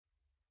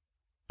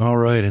All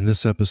right, in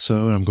this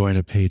episode, I'm going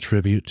to pay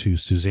tribute to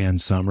Suzanne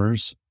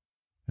Somers.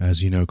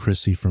 As you know,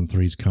 Chrissy from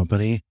Three's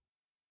Company.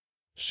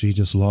 She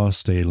just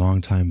lost a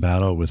long-time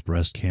battle with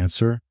breast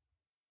cancer,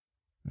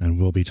 and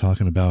we'll be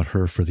talking about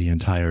her for the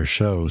entire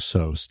show,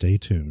 so stay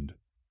tuned.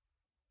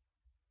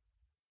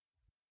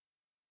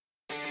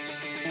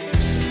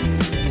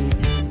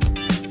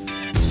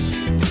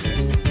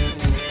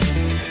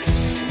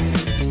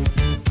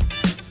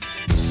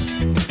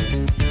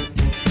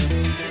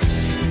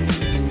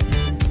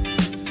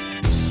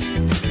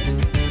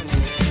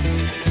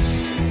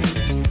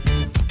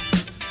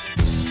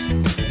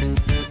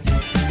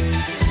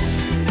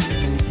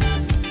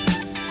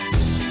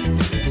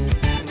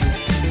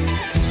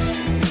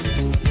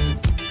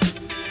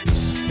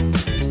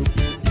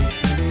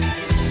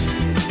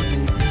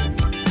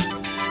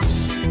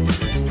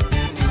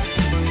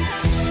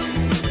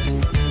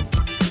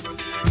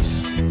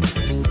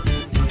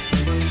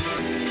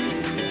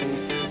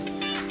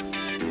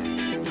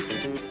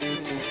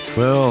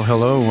 Well,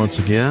 hello once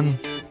again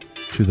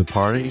to the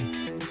party.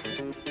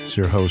 It's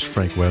your host,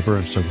 Frank Weber.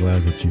 I'm so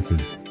glad that you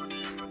could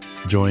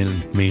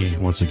join me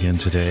once again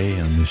today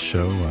on this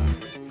show.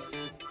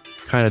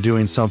 Kind of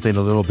doing something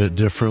a little bit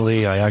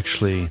differently. I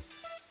actually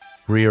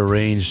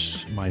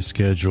rearranged my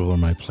schedule or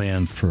my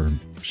plan for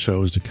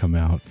shows to come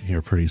out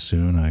here pretty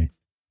soon. I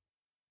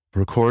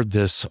record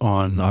this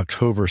on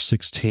October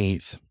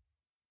 16th.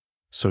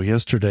 So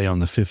yesterday on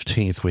the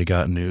 15th, we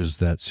got news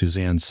that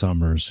Suzanne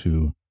Somers,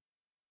 who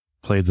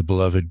played the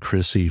beloved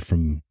Chrissy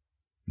from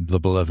the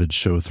beloved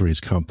show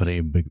Three's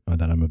Company,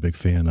 that I'm a big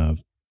fan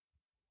of,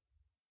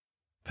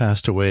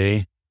 passed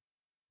away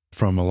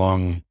from a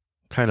long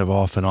kind of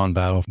off and on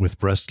battle with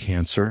breast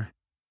cancer.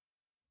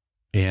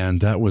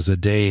 And that was a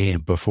day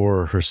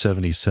before her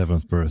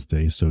 77th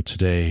birthday. So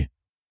today,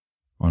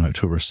 on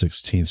October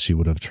 16th, she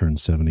would have turned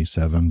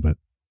 77, but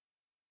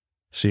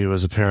she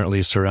was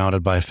apparently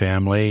surrounded by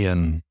family,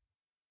 and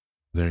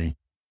they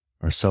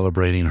are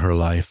celebrating her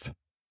life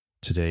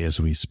today as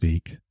we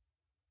speak.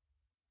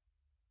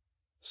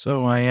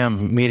 So I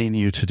am meeting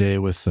you today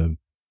with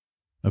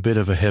a bit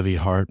of a heavy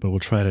heart, but we'll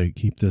try to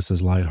keep this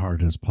as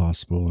lighthearted as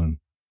possible and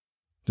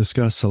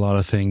discuss a lot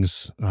of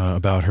things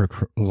about her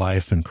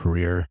life and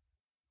career.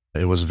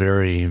 It was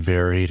very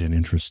varied and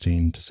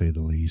interesting, to say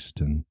the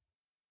least, and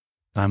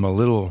I'm a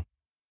little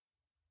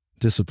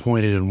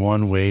disappointed in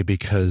one way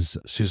because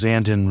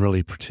Suzanne didn't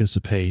really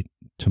participate,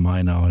 to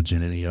my knowledge,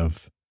 in any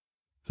of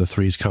the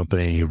Three's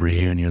Company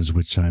reunions,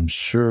 which I'm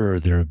sure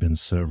there have been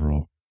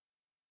several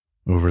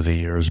over the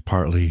years,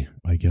 partly,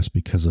 I guess,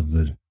 because of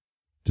the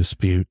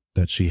dispute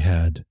that she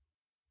had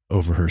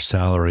over her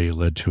salary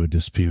led to a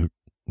dispute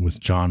with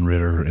John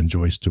Ritter and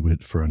Joyce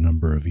DeWitt for a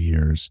number of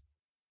years.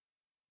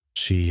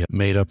 She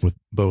made up with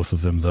both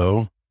of them,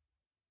 though.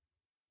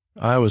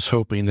 I was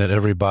hoping that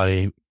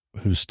everybody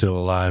who's still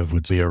alive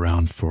would be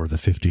around for the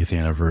 50th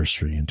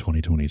anniversary in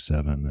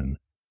 2027 and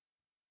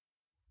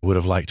would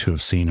have liked to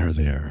have seen her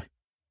there.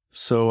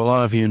 So a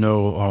lot of you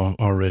know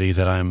already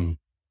that I'm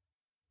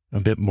a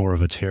bit more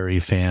of a Terry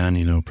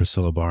fan,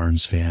 Priscilla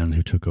Barnes fan,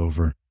 who took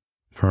over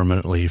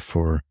permanently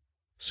for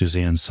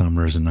Suzanne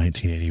Somers in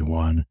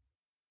 1981.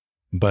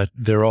 But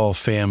they're all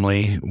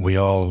family. We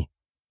all,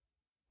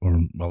 or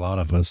a lot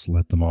of us,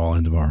 let them all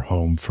into our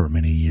home for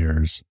many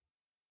years.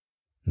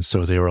 And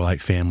so they were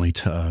like family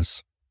to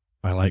us.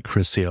 I like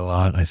Chrissy a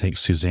lot. I think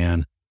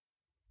Suzanne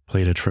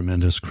played a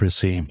tremendous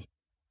Chrissy.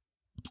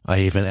 I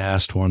even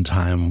asked one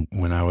time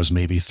when I was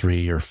maybe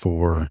 3 or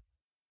 4,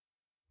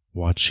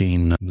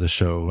 watching the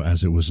show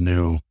as it was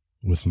new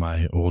with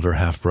my older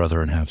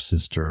half-brother and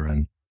half-sister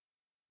and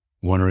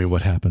wondering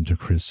what happened to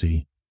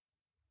Chrissy.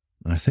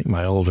 And I think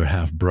my older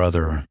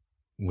half-brother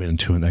went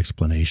into an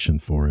explanation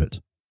for it,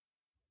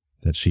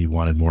 that she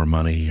wanted more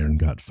money and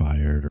got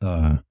fired.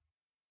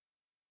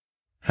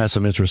 Had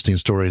some interesting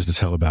stories to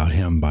tell about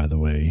him, by the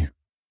way,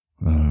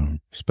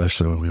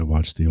 especially when we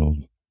watched the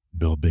old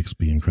Bill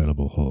Bixby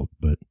Incredible Hulk.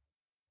 But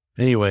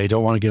anyway,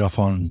 don't want to get off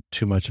on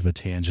too much of a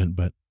tangent,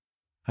 but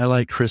I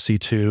like Chrissy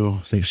too.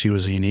 I think she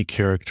was a unique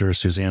character.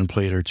 Suzanne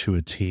played her to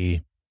a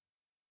T.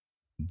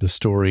 The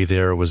story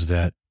there was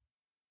that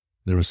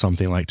there was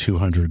something like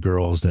 200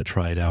 girls that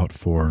tried out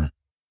for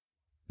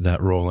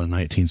that role in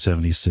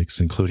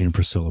 1976, including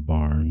Priscilla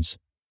Barnes.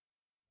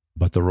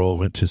 But the role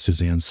went to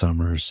Suzanne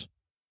Somers.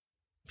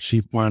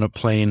 She wound up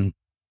playing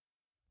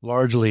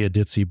largely a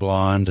ditzy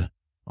blonde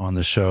on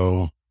the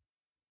show.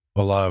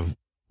 A lot of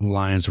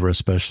lines were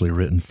especially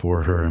written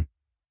for her.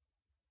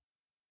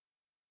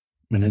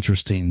 An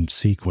interesting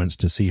sequence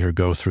to see her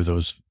go through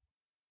those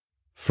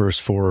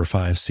first 4 or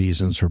 5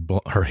 seasons.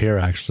 Her hair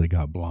actually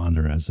got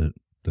blonder as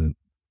the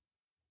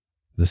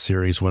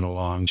series went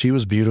along. She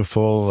was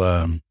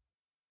beautiful.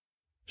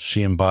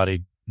 She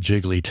embodied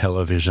jiggly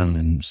television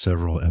in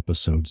several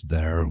episodes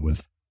there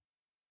with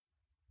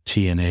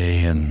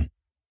TNA and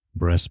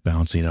breasts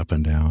bouncing up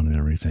and down and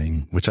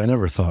everything, which I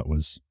never thought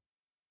was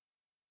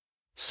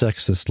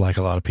sexist like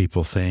a lot of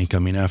people think. I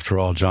mean, after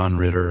all, John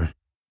Ritter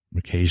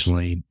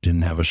occasionally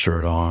didn't have a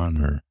shirt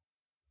on, or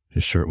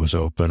his shirt was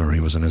open, or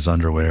he was in his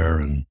underwear,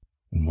 and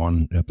In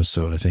one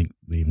episode, I think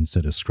they even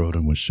said a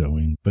scrotum was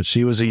showing. But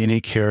she was a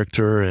unique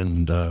character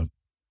and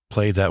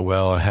played that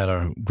well. Had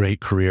a great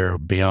career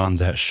beyond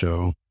that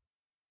show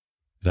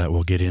that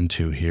we'll get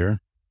into here.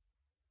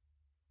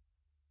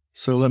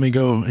 So let me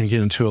go and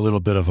get into a little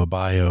bit of a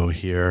bio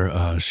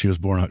here. She was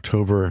born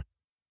October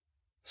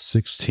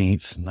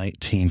 16th,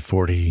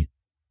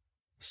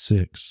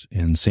 1946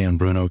 in San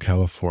Bruno,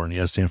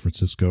 California, San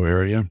Francisco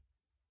area.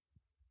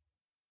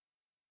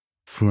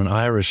 From an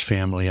Irish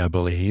family, I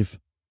believe.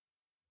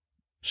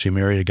 She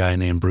married a guy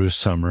named Bruce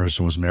Somers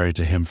and was married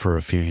to him for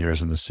a few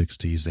years in the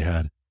 60s. They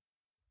had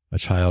a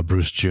child,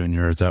 Bruce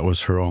Jr. That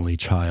was her only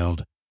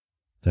child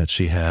that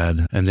she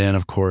had. And then,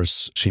 of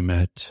course, she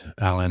met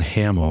Alan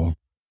Hamill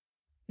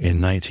in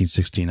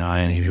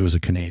 1969. He was a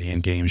Canadian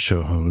game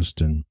show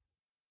host and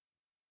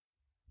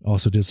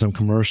also did some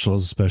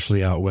commercials,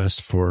 especially out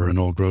west for an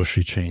old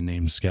grocery chain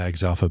named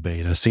Skaggs Alpha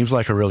Beta. Seems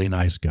like a really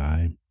nice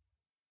guy.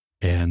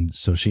 And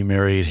so she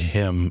married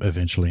him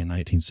eventually in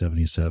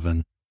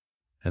 1977,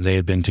 and they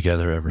had been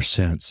together ever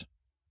since.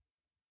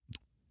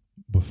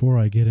 Before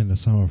I get into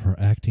some of her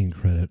acting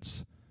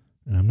credits,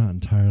 and I'm not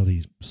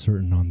entirely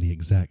certain on the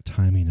exact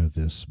timing of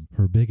this,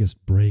 her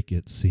biggest break,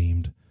 it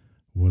seemed,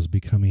 was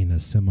becoming a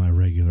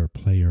semi-regular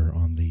player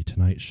on The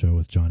Tonight Show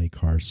with Johnny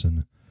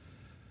Carson,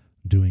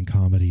 doing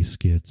comedy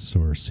skits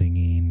or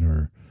singing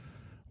or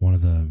one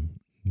of the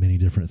many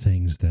different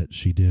things that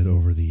she did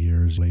over the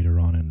years later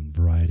on in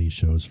variety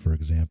shows, for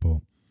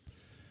example.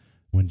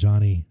 When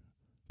Johnny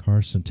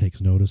Carson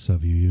takes notice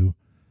of you,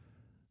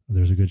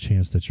 there's a good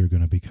chance that you're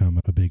going to become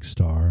a big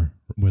star,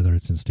 whether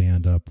it's in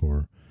stand-up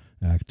or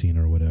acting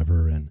or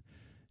whatever, and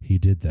he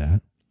did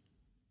that,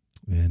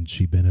 and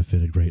she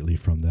benefited greatly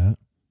from that.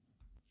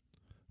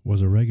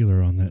 Was a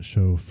regular on that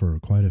show for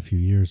quite a few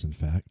years, in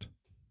fact.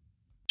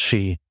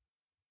 She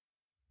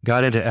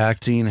got into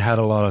acting, had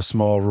a lot of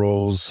small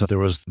roles. There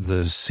was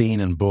the scene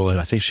in Bullet.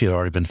 I think she had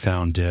already been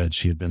found dead.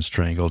 She had been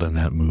strangled in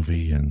that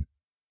movie. And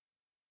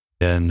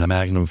in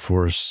Magnum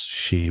Force,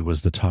 she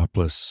was the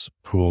topless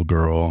pool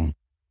girl,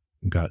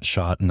 got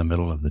shot in the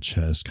middle of the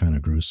chest, kind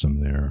of gruesome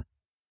there.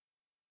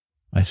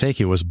 I think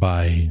it was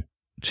by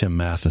Tim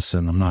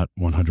Matheson. I'm not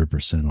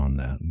 100% on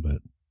that, but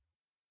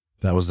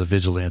that was the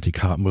vigilante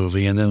cop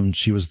movie. And then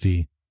she was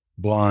the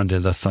blonde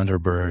in the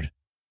Thunderbird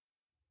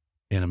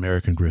in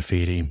American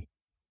Graffiti.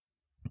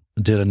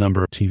 Did a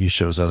number of TV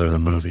shows other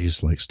than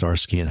movies, like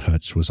Starsky and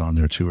Hutch was on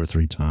there 2 or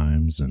 3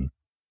 times. And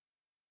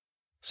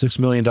 $6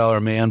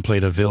 Million Man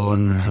played a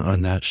villain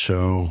on that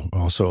show.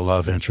 Also a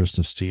love interest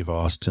of Steve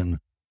Austin.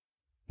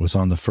 Was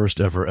on the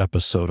first ever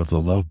episode of The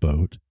Love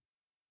Boat,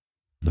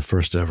 the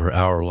first ever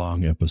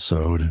hour-long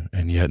episode,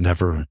 and yet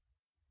never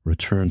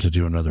returned to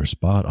do another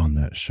spot on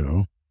that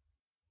show.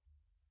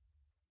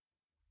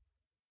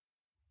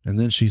 And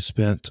then she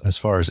spent, as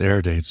far as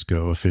air dates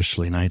go,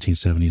 officially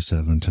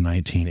 1977 to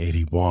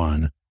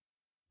 1981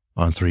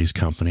 on Three's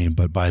Company.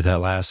 But by that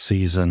last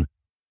season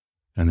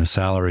and the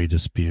salary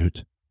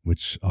dispute,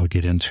 which I'll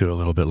get into a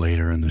little bit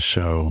later in the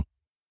show,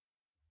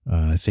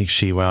 I think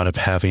she wound up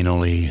having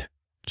only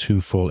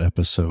 2 full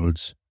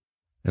episodes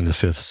in the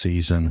 5th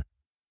season,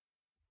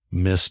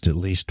 missed at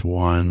least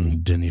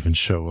 1, didn't even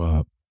show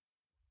up,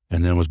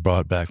 and then was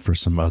brought back for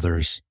some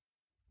others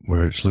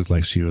where it looked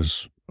like she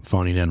was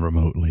phoning in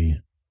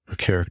remotely. Her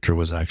character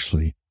was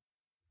actually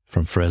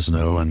from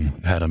Fresno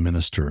and had a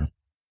minister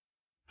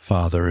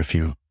father, if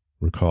you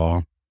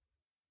recall.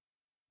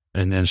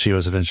 And then she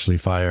was eventually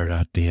fired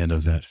at the end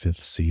of that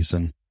 5th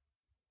season.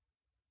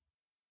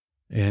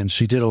 And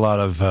she did a lot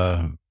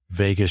of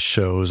Vegas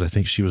shows. I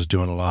think she was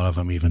doing a lot of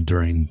them even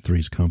during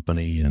Three's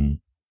Company.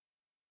 And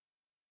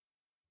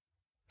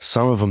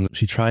some of them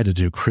she tried to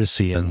do.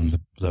 Chrissy and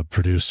the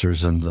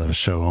producers and the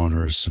show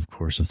owners, of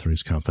course, of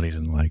Three's Company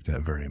didn't like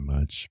that very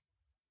much.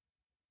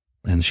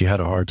 And she had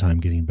a hard time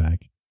getting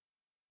back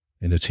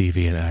into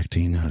TV and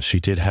acting. She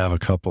did have a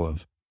couple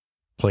of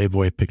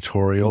Playboy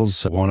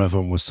pictorials. One of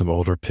them was some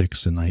older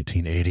pics in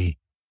 1980,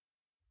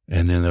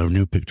 and then a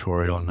new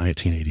pictorial in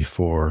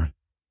 1984.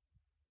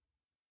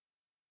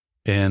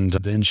 And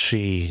then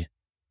she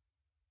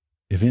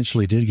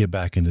eventually did get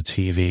back into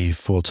TV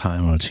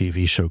full-time on a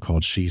TV show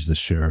called She's the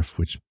Sheriff,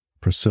 which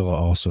Priscilla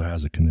also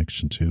has a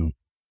connection to.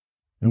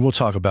 And we'll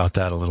talk about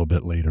that a little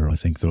bit later. I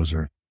think those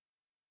are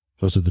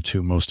the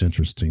 2 most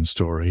interesting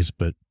stories,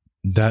 but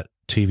that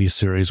TV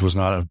series was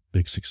not a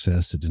big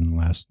success. It didn't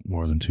last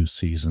more than 2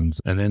 seasons.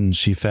 And then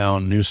she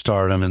found new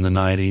stardom in the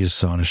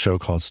 90s on a show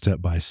called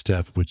Step by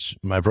Step, which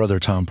my brother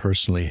Tom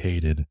personally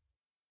hated.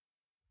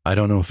 I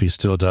don't know if he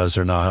still does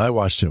or not. I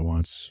watched it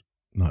once,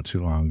 not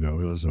too long ago.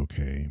 It was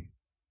okay.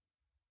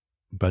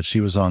 But she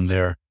was on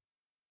there,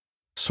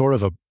 sort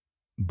of a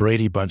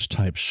Brady Bunch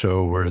type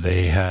show where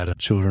they had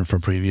children from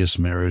previous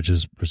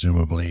marriages,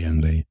 presumably,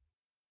 and they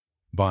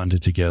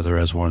bonded together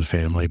as one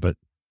family. But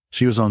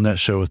she was on that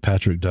show with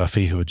Patrick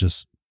Duffy, who had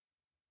just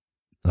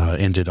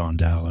ended on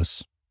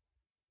Dallas.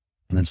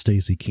 And then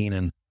Stacey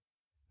Keenan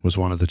was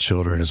one of the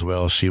children as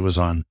well. She was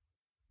on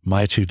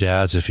My Two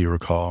Dads, if you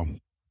recall.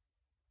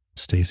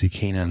 Stacey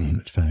Keenan,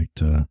 in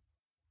fact,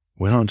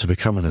 went on to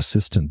become an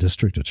assistant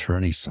district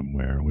attorney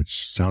somewhere,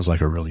 which sounds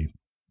like a really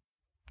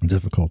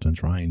difficult and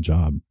trying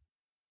job,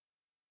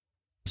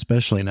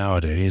 especially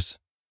nowadays.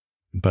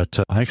 But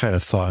I kind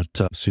of thought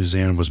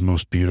Suzanne was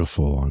most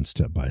beautiful on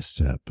Step by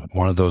Step.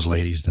 One of those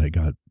ladies that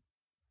got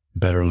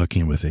better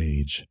looking with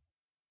age,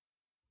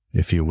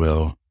 if you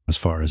will, as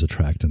far as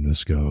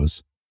attractiveness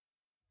goes.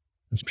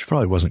 She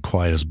probably wasn't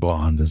quite as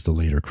blonde as the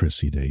later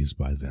Chrissy days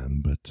by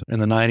then. But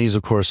in the 90s,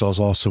 of course, was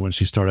also when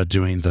she started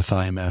doing the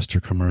Thigh Master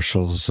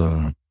commercials.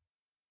 I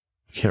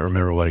can't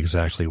remember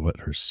what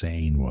her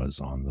saying was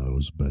on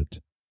those, but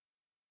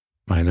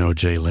I know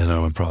Jay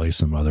Leno and probably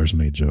some others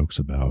made jokes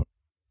about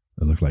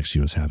it looked like she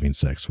was having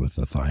sex with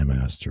the Thigh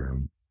Master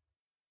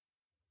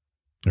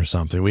or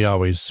something. We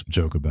always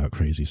joke about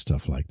crazy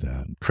stuff like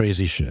that.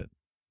 Crazy shit.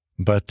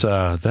 But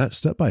that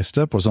Step by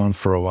Step was on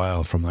for a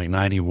while, from like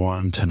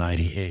 91 to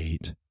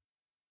 98.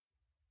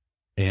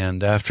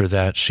 And after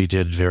that, she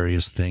did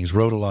various things,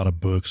 wrote a lot of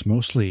books,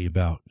 mostly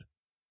about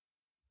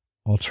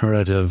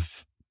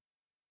alternative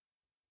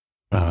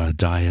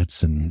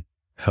diets and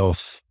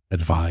health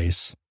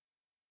advice.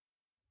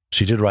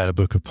 She did write a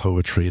book of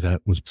poetry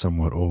that was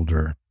somewhat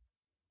older.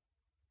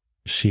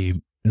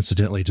 She,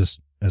 incidentally,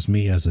 just as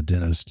me as a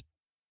dentist,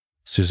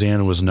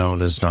 Suzanne was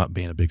known as not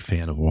being a big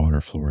fan of water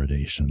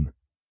fluoridation.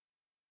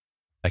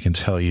 I can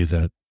tell you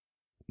that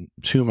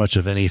too much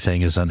of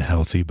anything is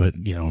unhealthy, but,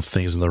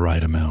 things in the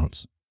right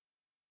amounts,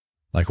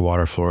 like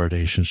water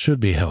fluoridation, should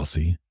be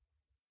healthy.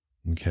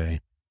 Okay.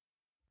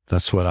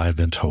 That's what I've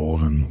been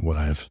told and what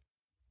I've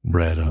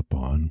read up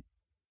on.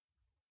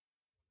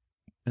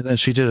 And then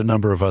she did a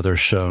number of other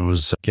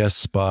shows, guest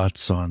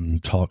spots on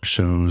talk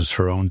shows,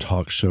 her own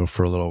talk show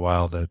for a little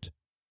while that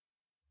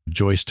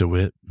Joyce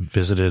DeWitt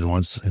visited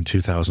once in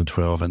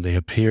 2012, and they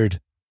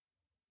appeared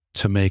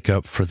to make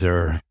up for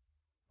their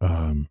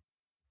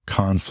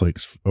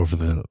conflicts over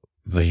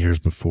the years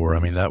before. I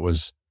mean, that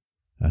was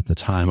at the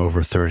time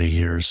over 30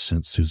 years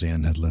since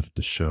Suzanne had left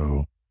the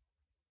show.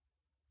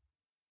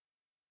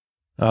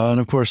 And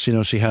of course,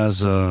 she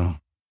has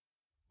a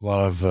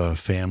lot of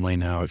family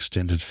now,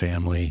 extended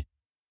family.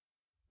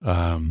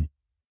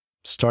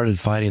 Started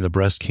fighting the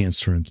breast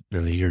cancer in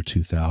the year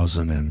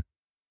 2000. And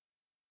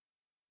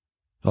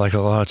like a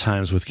lot of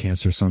times with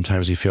cancer,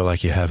 sometimes you feel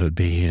like you have it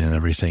be and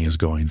everything is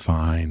going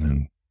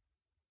fine.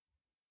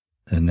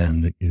 And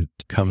then it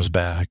comes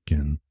back,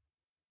 and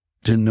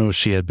didn't know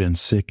she had been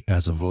sick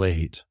as of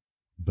late,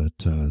 but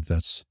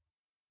that's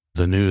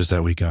the news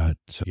that we got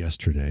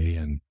yesterday,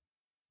 and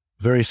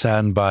very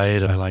saddened by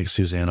it. I like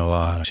Suzanne a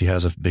lot. She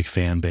has a big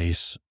fan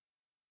base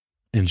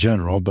in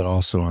general, but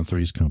also on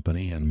Three's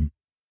Company. And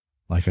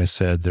like I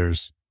said,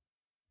 there's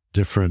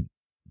different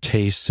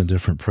tastes and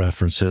different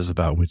preferences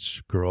about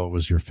which girl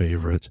was your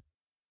favorite.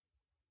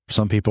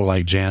 Some people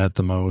like Janet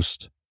the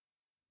most.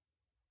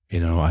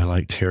 I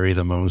like Terry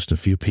the most. A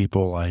few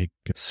people like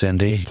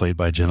Cindy, played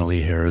by Jenna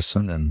Lee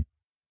Harrison, and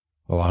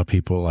a lot of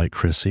people like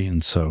Chrissy.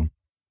 And so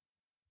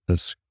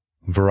that's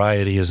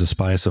variety is the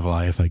spice of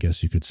life, I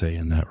guess you could say,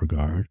 in that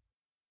regard.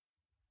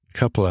 A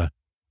couple of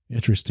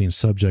interesting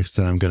subjects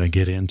that I'm going to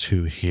get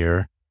into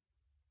here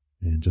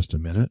in just a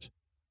minute.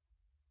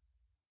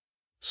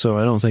 So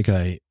I don't think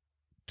I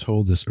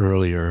told this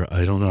earlier.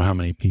 I don't know how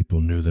many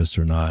people knew this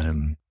or not,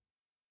 and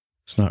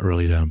it's not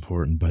really that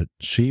important, but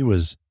she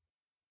was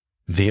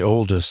the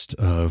oldest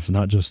of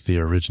not just the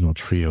original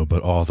trio,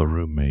 but all the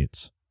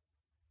roommates.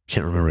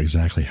 Can't remember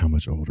exactly how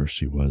much older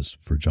she was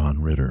for John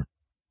Ritter.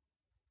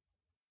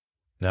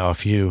 Now,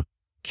 if you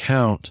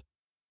count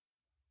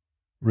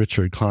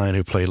Richard Klein,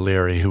 who played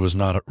Larry, who was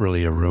not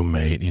really a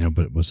roommate,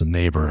 but was a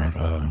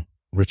neighbor,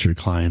 Richard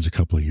Klein's a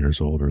couple of years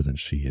older than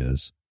she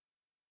is.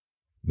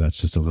 That's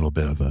just a little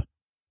bit of a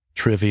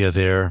trivia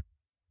there.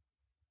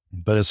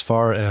 But as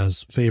far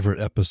as favorite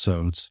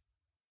episodes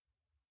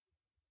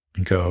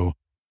go,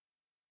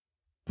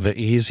 the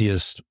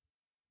easiest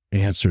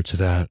answer to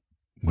that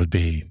would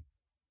be,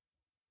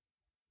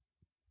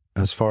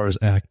 as far as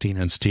acting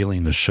and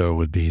stealing the show,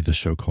 would be the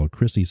show called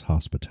Chrissy's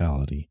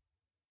Hospitality,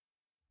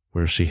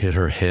 where she hit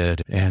her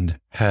head and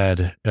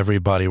had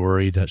everybody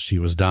worried that she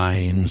was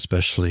dying,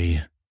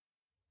 especially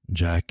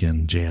Jack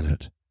and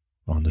Janet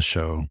on the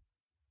show.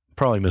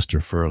 Probably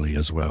Mr. Furley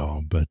as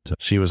well, but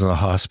she was in the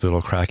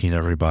hospital cracking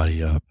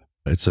everybody up.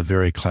 It's a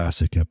very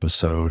classic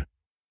episode.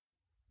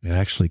 It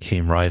actually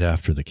came right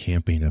after the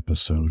camping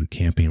episode,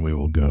 Camping We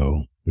Will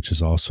Go, which is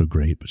also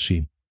great, but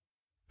she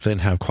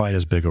didn't have quite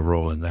as big a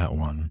role in that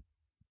one.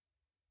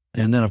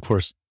 And then, of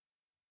course,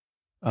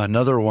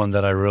 another one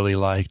that I really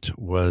liked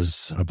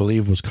was, I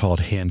believe was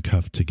called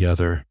Handcuffed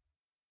Together,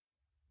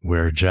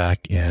 where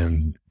Jack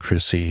and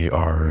Chrissy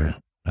are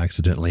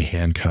accidentally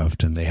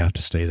handcuffed and they have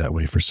to stay that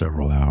way for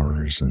several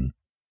hours and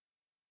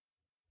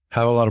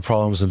have a lot of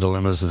problems and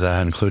dilemmas of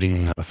that,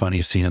 including a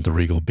funny scene at the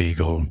Regal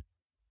Beagle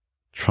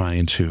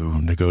trying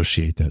to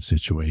negotiate that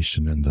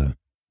situation in the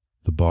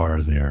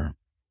bar there.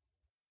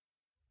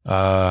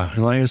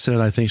 And like I said,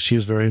 I think she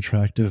was very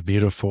attractive,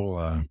 beautiful.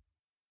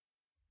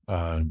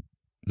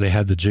 They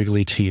had the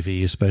jiggly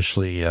TV,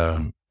 especially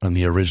on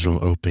the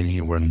original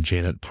opening when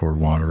Janet poured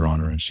water on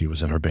her and she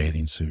was in her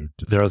bathing suit.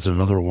 There was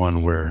another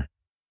one where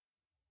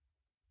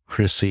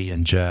Chrissy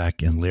and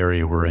Jack and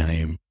Larry were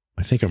in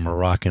I think a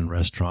Moroccan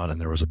restaurant,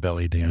 and there was a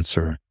belly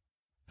dancer.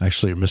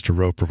 Actually, Mr.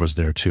 Roper was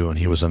there too, and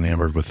he was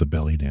enamored with the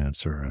belly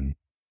dancer, and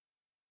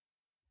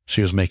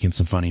she was making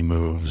some funny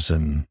moves.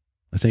 And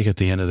I think at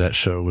the end of that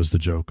show was the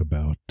joke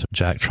about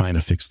Jack trying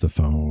to fix the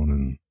phone,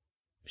 and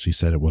she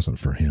said it wasn't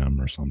for him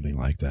or something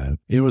like that.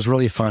 It was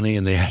really funny,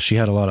 and she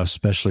had a lot of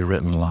specially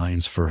written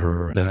lines for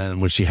her. And then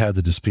when she had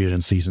the dispute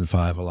in season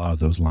 5, a lot of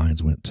those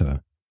lines went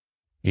to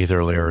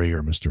either Larry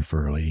or Mr.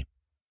 Furley.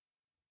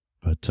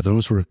 But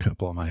those were a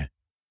couple of my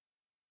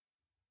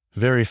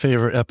very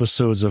favorite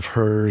episodes of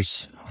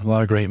hers. A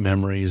lot of great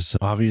memories.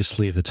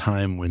 Obviously, the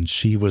time when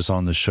she was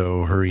on the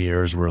show, her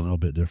years were a little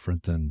bit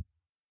different than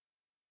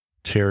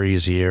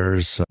Terry's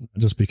years,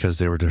 just because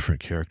they were different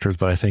characters.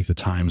 But I think the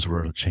times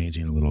were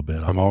changing a little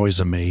bit. I'm always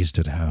amazed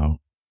at how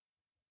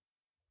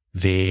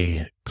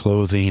the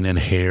clothing and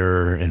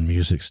hair and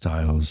music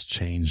styles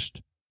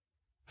changed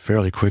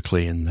fairly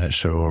quickly in that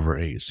show over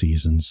 8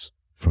 seasons,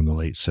 from the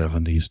late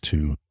 70s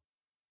to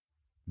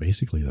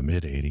basically the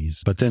mid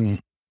 80s. But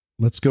then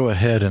let's go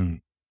ahead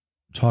and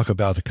talk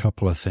about a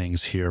couple of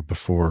things here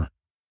before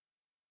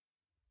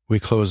we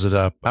close it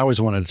up. I always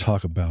wanted to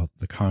talk about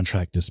the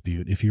contract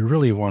dispute. If you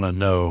really want to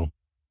know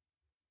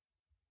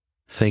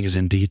things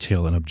in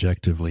detail and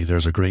objectively,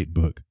 there's a great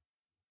book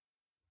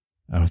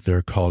out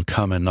there called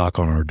Come and Knock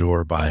on Our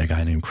Door by a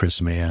guy named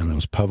Chris Mann. It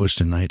was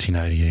published in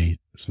 1998.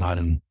 It's not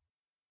in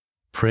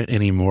print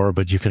anymore,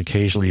 but you can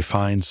occasionally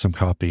find some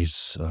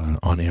copies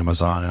on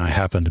Amazon, and I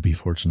happen to be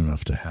fortunate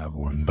enough to have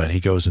one. But he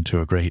goes into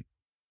a great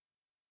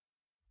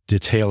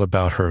detail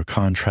about her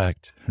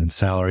contract and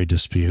salary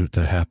dispute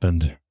that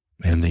happened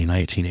in the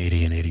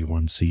 1980 and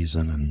 81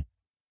 season. And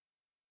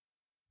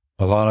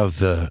a lot of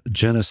the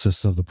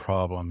genesis of the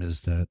problem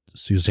is that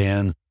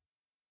Suzanne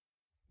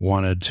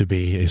wanted to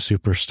be a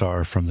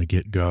superstar from the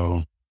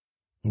get-go,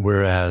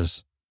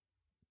 whereas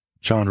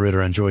John Ritter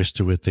and Joyce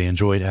DeWitt, they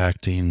enjoyed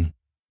acting.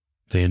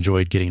 They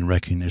enjoyed getting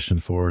recognition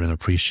for it and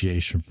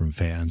appreciation from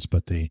fans,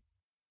 but they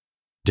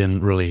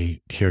didn't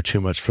really care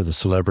too much for the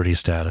celebrity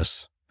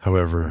status.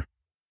 However,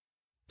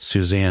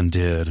 Suzanne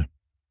did.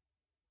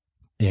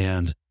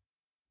 And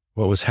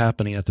what was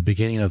happening at the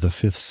beginning of the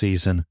 5th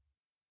season,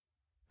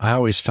 I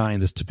always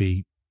find this to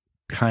be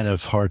kind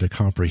of hard to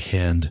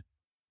comprehend,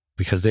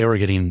 because they were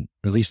getting,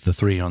 at least the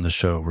 3 on the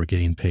show, were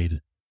getting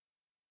paid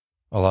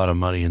a lot of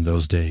money in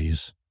those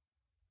days.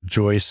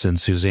 Joyce and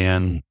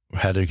Suzanne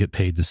had to get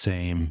paid the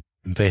same.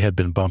 They had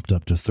been bumped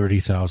up to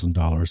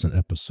 $30,000 an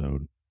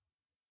episode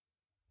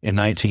in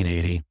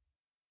 1980.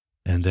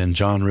 And then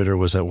John Ritter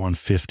was at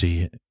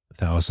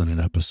 $150,000 an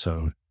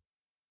episode,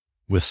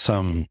 with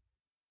some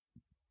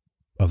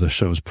of the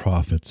show's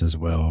profits as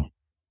well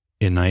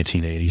in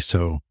 1980.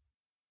 So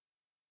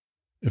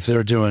if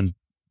they're doing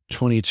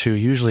 22,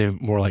 usually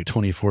more like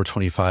 24,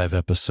 25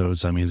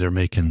 episodes, I mean, they're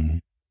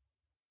making,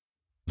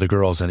 the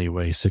girls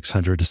anyway,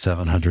 $600,000 to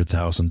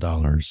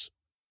 $700,000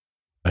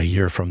 a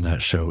year from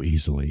that show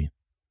easily,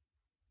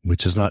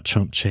 which is not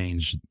chump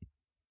change.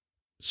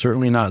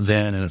 Certainly not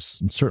then, and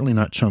it's certainly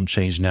not chump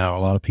change now. A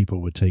lot of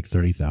people would take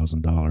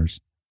 $30,000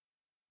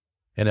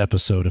 an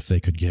episode if they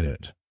could get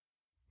it,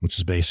 which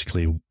is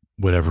basically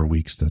whatever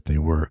weeks that they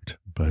worked.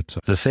 But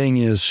the thing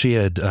is, she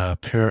had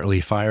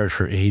apparently fired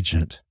her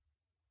agent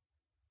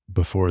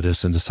before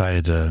this and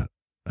decided to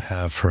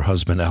have her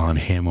husband, Alan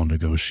Hamill,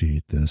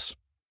 negotiate this.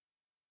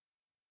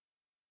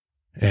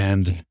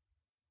 And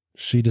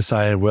she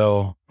decided,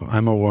 well,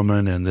 I'm a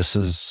woman, and this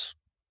is,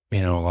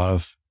 a lot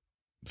of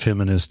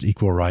feminist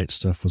equal rights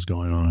stuff was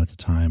going on at the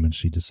time. And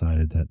she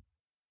decided that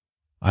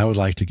I would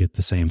like to get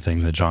the same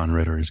thing that John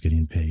Ritter is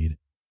getting paid.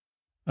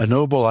 A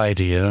noble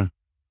idea,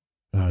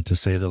 to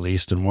say the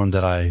least, and one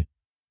that I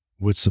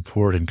would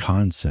support in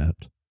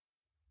concept.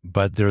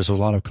 But there's a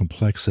lot of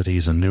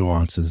complexities and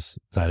nuances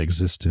that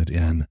existed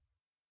in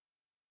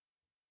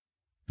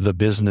the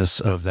business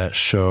of that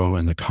show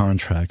and the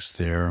contracts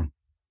there,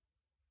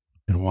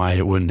 and why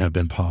it wouldn't have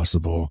been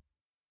possible.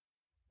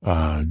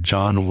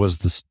 John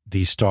was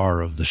the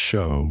star of the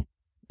show,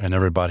 and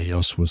everybody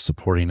else was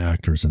supporting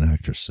actors and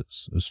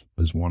actresses,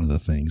 is one of the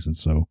things. And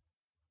so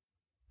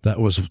that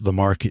was the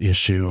market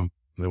issue.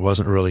 There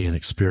wasn't really an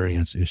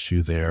experience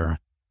issue there.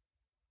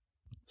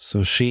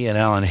 So she and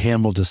Alan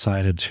Hamill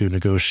decided to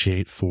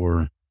negotiate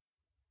for,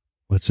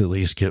 let's at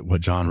least get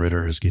what John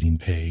Ritter is getting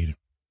paid,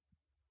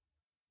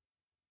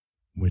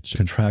 which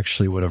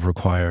contractually would have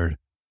required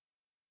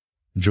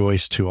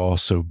Joyce to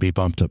also be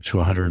bumped up to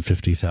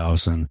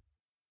 $150,000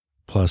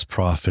 plus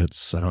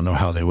profits. I don't know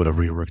how they would have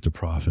reworked the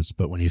profits,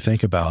 but when you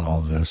think about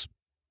all this,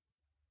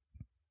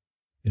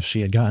 if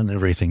she had gotten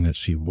everything that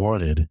she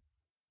wanted,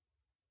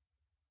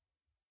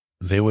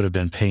 they would have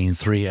been paying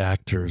 3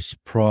 actors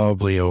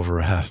probably over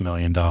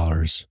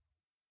 $500,000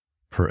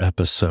 per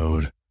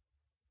episode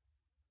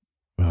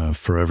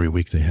for every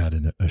week they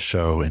had a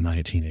show in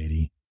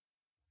 1980.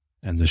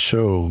 And the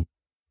show,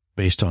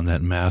 based on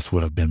that math,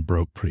 would have been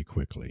broke pretty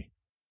quickly.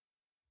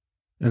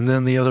 And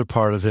then the other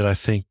part of it, I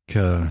think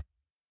they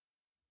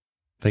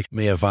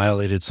may have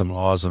violated some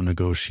laws of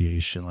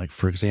negotiation. Like,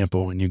 for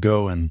example, when you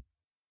go and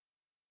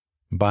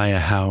buy a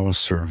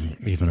house or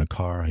even a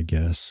car, I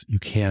guess, you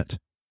can't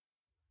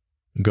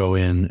go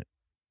in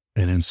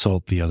and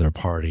insult the other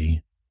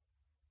party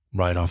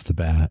right off the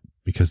bat,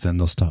 because then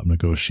they'll stop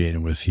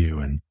negotiating with you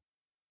and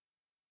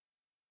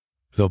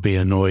they'll be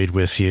annoyed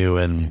with you.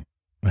 And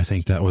I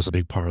think that was a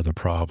big part of the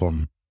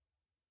problem.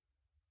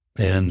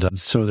 And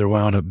so there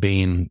wound up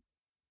being,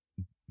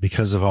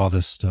 because of all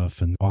this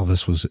stuff, and all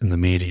this was in the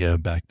media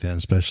back then,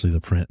 especially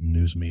the print and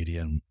news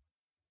media, and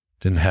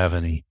didn't have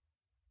any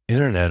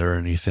internet or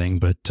anything,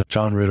 but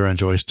John Ritter and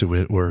Joyce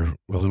DeWitt were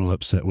a little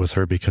upset with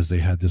her because they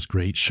had this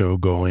great show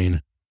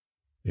going.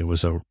 It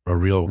was a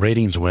real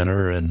ratings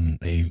winner, and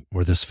they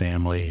were this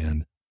family,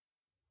 and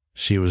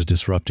she was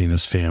disrupting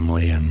this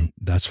family, and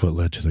that's what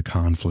led to the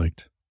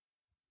conflict.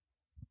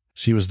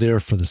 She was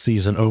there for the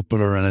season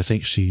opener, and I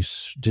think she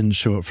didn't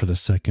show up for the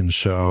second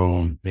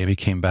show, maybe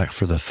came back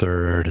for the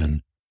third,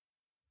 and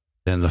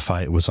then the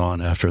fight was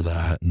on after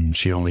that, and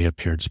she only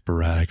appeared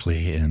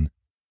sporadically in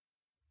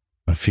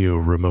a few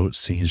remote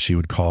scenes. She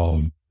would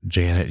call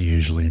Janet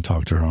usually and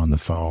talk to her on the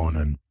phone,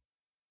 and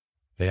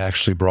they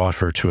actually brought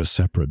her to a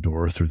separate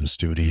door through the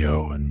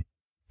studio and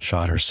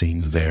shot her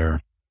scenes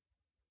there.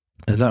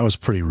 And that was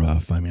pretty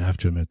rough. I mean, I have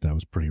to admit that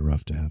was pretty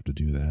rough to have to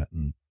do that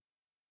and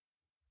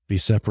be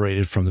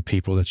separated from the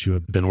people that you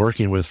have been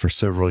working with for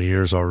several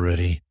years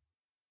already.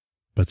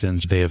 But then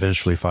they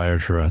eventually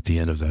fired her at the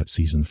end of that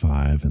season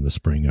 5 in the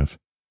spring of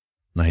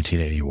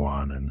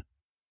 1981. And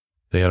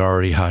they had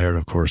already hired,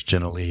 of course,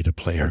 Jenna Lee to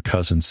play her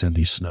cousin,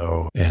 Cindy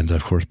Snow. And,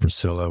 of course,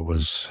 Priscilla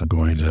was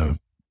going to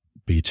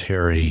be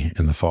Terry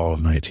in the fall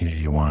of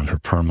 1981, her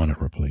permanent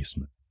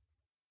replacement.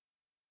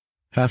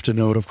 Have to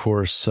note, of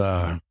course,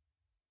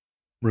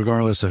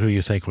 regardless of who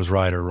you think was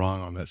right or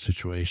wrong on that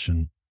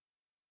situation,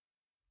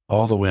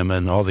 all the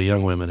women, all the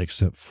young women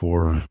except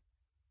for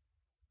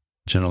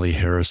Jenna Lee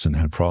Harrison,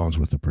 had problems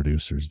with the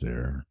producers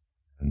there.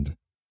 And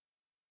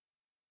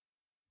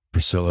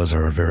Priscilla's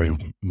are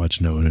very much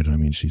noted. I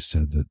mean, she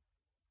said that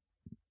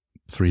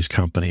Three's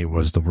Company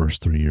was the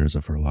worst 3 years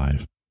of her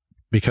life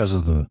because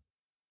of the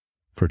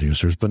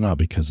producers, but not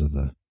because of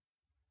the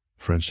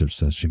friendships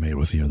that she made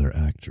with the other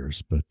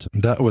actors. But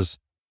that was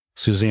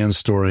Suzanne's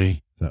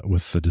story, that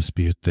with the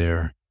dispute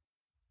there,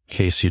 in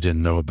case you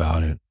didn't know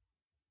about it.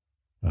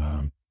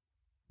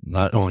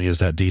 Not only is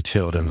that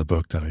detailed in the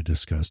book that I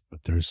discussed,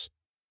 but there's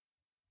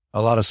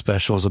a lot of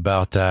specials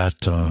about that.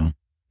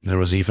 There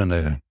was even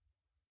a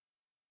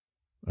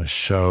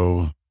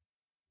show,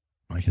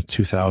 like in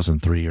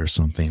 2003 or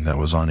something, that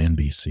was on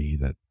NBC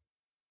that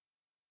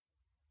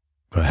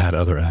had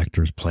other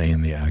actors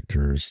playing the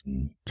actors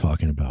and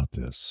talking about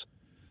this.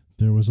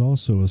 There was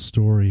also a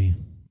story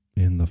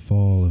in the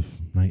fall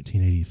of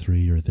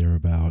 1983 or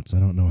thereabouts. I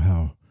don't know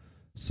how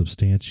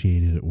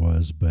substantiated it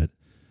was, but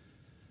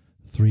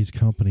Three's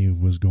Company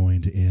was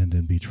going to end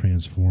and be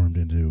transformed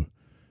into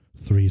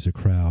Three's a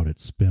Crowd,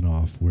 its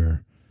spinoff,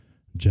 where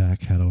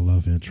Jack had a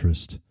love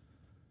interest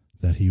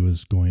that he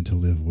was going to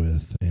live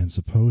with. And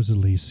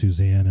supposedly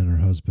Suzanne and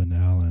her husband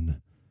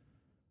Alan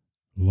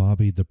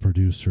lobbied the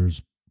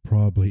producers,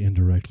 probably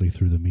indirectly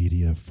through the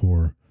media,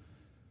 for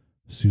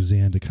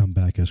Suzanne to come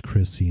back as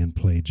Chrissy and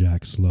play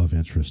Jack's love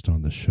interest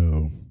on the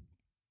show.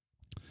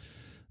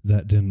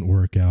 That didn't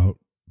work out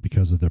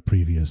because of the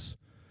previous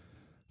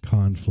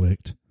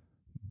conflict,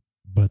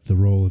 but the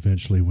role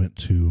eventually went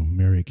to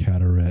Mary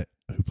Carteret,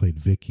 who played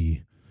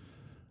Vicky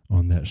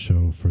on that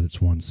show for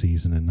its one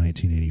season in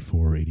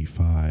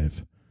 1984-85.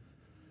 It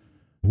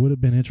would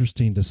have been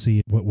interesting to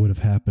see what would have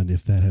happened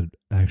if that had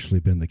actually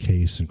been the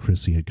case and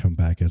Chrissy had come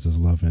back as his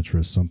love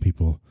interest. Some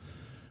people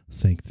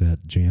think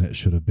that Janet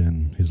should have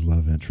been his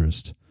love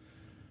interest,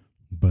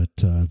 but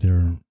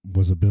there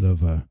was a bit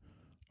of a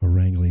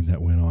wrangling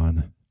that went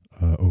on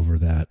over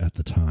that at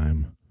the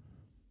time.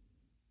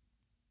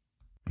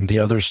 The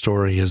other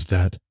story is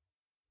that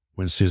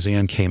when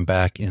Suzanne came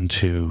back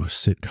into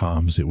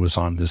sitcoms, it was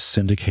on this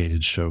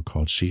syndicated show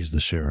called She's the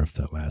Sheriff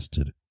that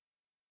lasted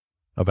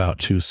about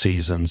 2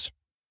 seasons.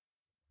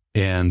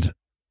 And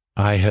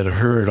I had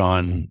heard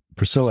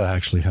Priscilla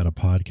actually had a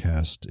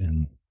podcast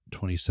in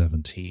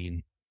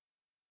 2017,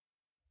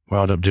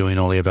 wound up doing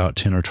only about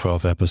 10 or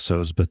 12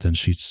 episodes, but then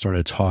she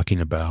started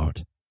talking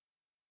about,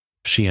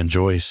 she and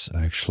Joyce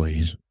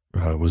actually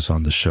was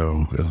on the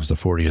show. It was the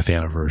 40th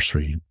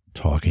anniversary,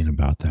 talking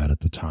about that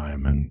at the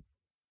time. And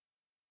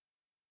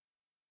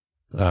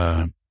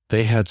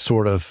they had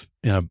sort of,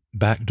 in a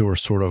backdoor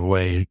sort of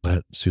way,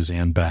 let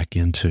Suzanne back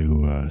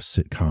into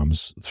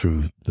sitcoms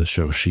through the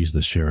show She's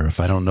the Sheriff.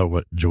 I don't know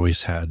what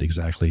Joyce had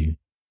exactly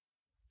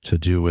to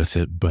do with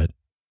it, but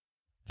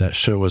that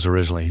show was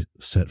originally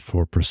set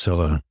for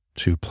Priscilla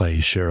to play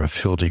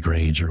Sheriff Hildy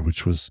Granger,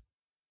 which was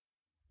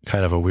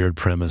kind of a weird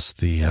premise.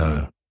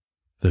 The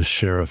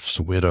sheriff's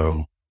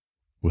widow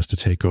was to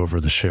take over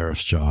the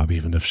sheriff's job,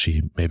 even if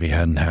she maybe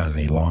hadn't had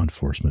any law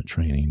enforcement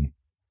training.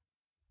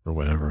 or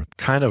whatever.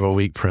 Kind of a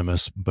weak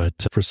premise,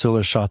 but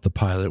Priscilla shot the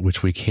pilot,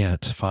 which we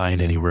can't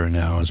find anywhere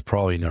now. It's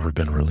probably never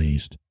been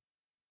released.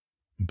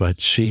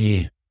 But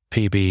she,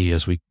 PB,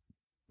 as we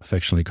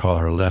affectionately call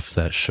her, left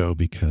that show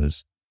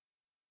because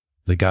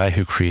the guy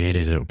who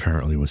created it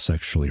apparently was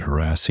sexually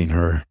harassing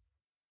her,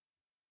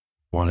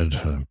 wanted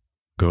to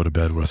go to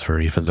bed with her,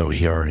 even though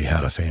he already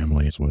had a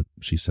family, is what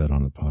she said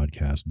on the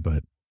podcast.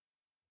 But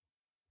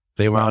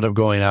they wound up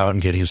going out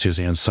and getting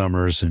Suzanne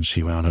Somers, and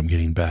she wound up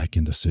getting back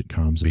into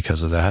sitcoms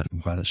because of that. I'm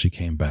glad that she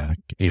came back.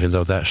 Even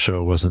though that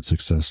show wasn't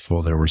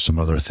successful, there were some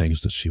other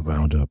things that she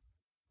wound up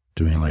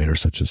doing later,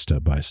 such as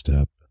Step by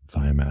Step,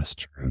 Thigh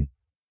Master, and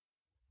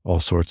all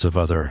sorts of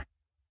other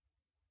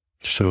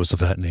shows of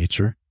that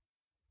nature.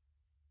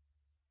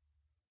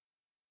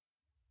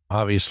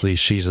 Obviously,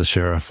 She's the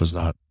Sheriff was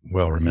not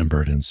well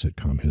remembered in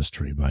sitcom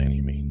history by any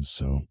means,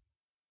 so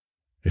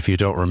if you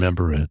don't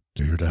remember it,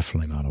 you're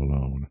definitely not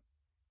alone.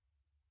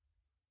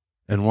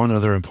 And one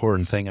other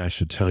important thing I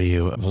should tell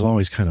you, I was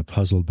always kind of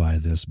puzzled by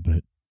this,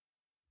 but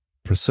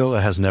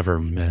Priscilla has never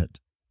met,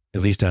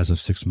 at least as of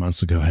 6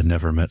 months ago, had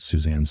never met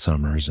Suzanne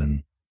Somers,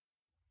 and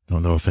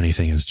don't know if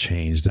anything has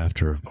changed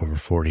after over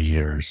 40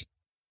 years.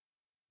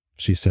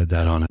 She said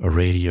that on a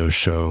radio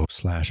show /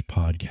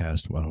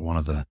 podcast, one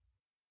of the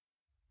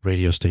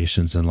radio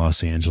stations in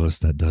Los Angeles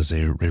that does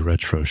a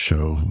retro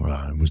show,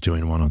 was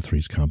doing one on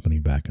Three's Company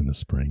back in the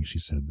spring. She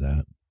said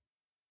that.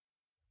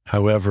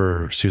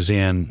 However,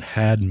 Suzanne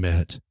had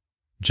met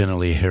Jenna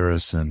Lee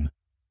Harrison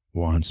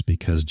once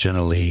because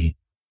Jenna Lee,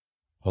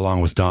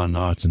 along with Don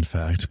Knotts, in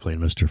fact, played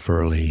Mr.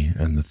 Furley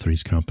in the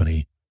Three's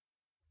Company,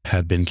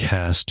 had been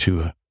cast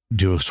to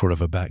do a sort of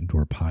a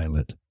backdoor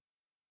pilot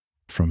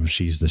from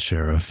She's the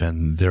Sheriff.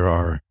 And there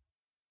are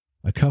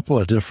a couple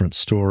of different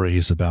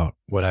stories about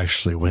what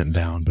actually went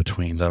down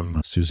between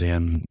them.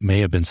 Suzanne may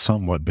have been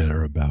somewhat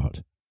bitter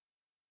about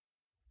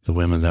the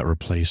women that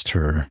replaced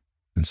her.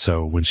 And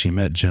so when she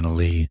met Jenna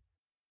Lee,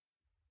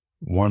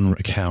 one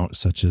account,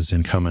 such as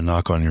in Come and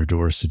Knock on Your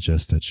Door,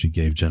 suggests that she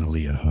gave Jenna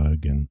Lee a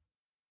hug and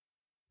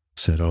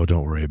said, "Oh,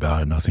 don't worry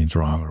about it, nothing's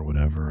wrong," or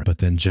whatever. But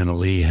then Jenna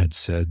Lee had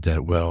said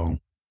that, well,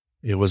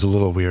 it was a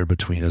little weird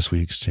between us. We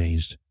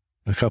exchanged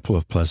a couple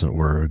of pleasant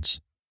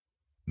words,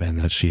 and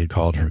that she had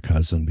called her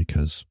cousin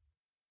because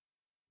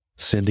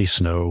Cindy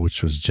Snow,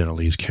 which was Jenna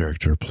Lee's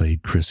character,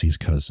 played Chrissy's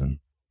cousin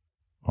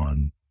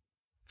on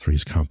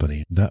Three's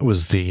Company. That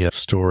was the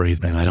story,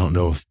 and I don't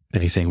know if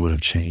anything would have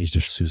changed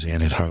if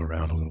Suzanne had hung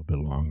around a little bit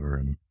longer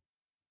and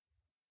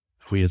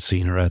if we had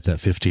seen her at that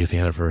 50th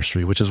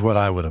anniversary, which is what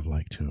I would have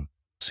liked to have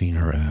seen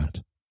her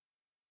at.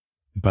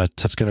 But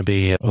that's going to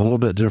be a little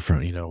bit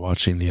different,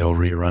 watching the old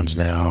reruns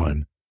now.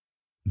 And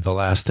the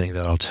last thing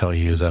that I'll tell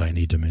you that I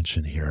need to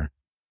mention here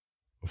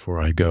before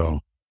I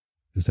go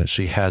is that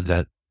she had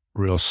that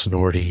real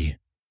snorty,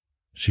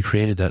 she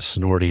created that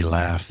snorty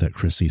laugh that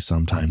Chrissy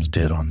sometimes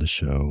did on the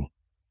show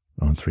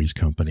on Three's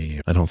Company.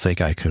 I don't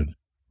think I could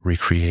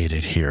recreate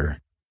it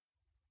here,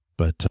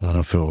 but I don't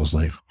know if it was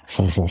like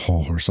ho ho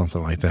ho or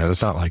something like that.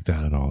 It's not like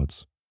that at all.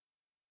 It's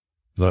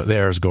the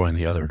air is going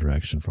the other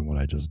direction from what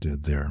I just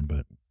did there,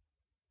 but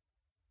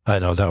I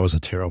know that was a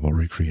terrible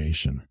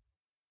recreation.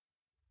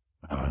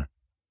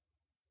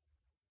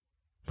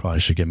 Probably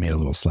should give me a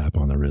little slap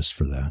on the wrist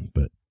for that,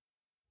 but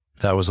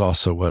that was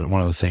also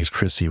one of the things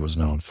Chrissy was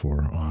known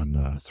for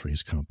on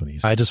Three's Company.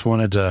 I just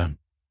wanted to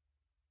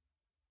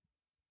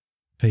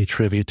pay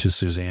tribute to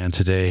Suzanne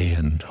today,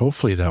 and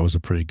hopefully that was a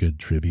pretty good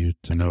tribute.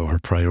 I know her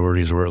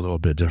priorities were a little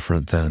bit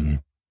different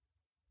than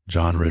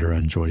John Ritter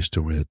and Joyce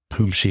DeWitt,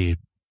 whom she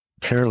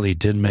apparently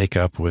did make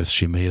up with.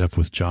 She made up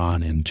with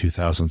John in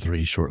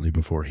 2003, shortly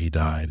before he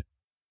died.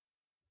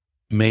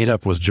 Made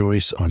up with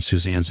Joyce on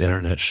Suzanne's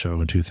internet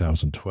show in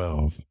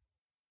 2012.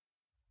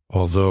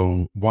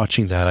 Although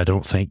watching that, I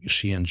don't think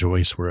she and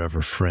Joyce were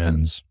ever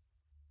friends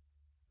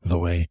the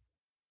way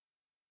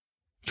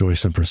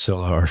Joyce and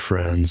Priscilla are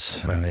friends.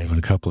 And even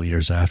a couple of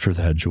years after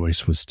that,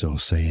 Joyce was still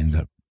saying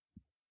that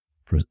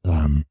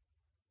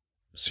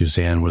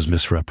Suzanne was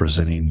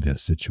misrepresenting the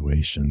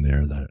situation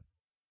there that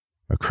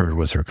occurred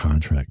with her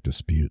contract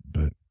dispute.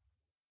 But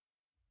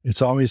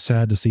it's always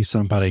sad to see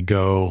somebody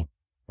go,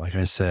 like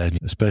I said,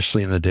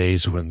 especially in the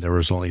days when there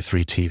was only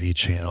 3 TV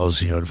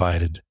channels,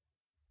 invited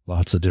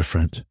lots of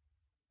different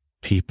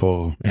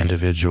people,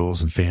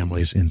 individuals, and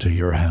families into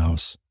your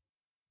house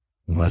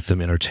and let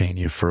them entertain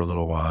you for a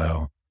little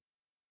while.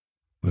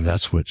 And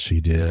that's what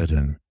she did.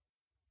 And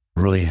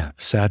really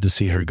sad to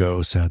see her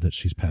go, sad that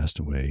she's passed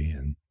away.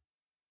 And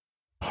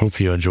hope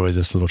you enjoy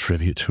this little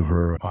tribute to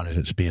her. I wanted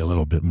it to be a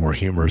little bit more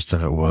humorous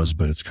than it was,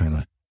 but it's kind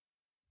of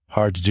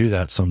hard to do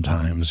that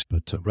sometimes.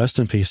 But rest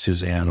in peace,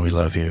 Suzanne. We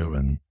love you,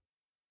 and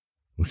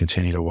we'll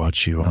continue to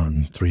watch you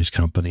on Three's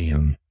Company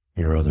and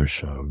your other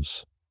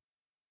shows.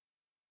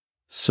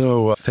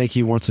 So thank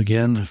you once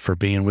again for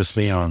being with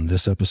me on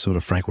this episode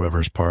of Frank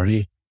Weber's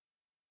Party.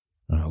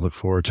 I look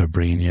forward to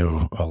bringing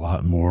you a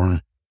lot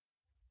more.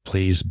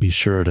 Please be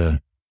sure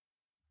to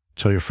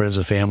tell your friends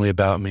and family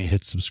about me,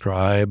 hit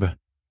subscribe,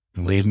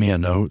 and leave me a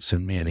note,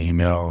 send me an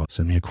email,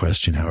 send me a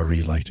question, however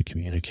you'd like to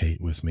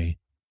communicate with me.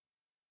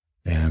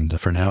 And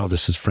for now,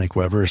 this is Frank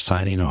Weber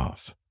signing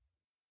off.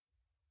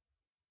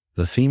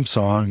 The theme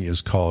song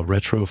is called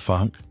Retro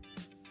Funk,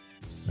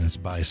 and it's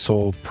by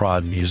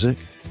SoulProdMusic,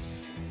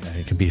 and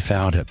it can be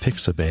found at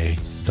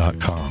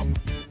pixabay.com.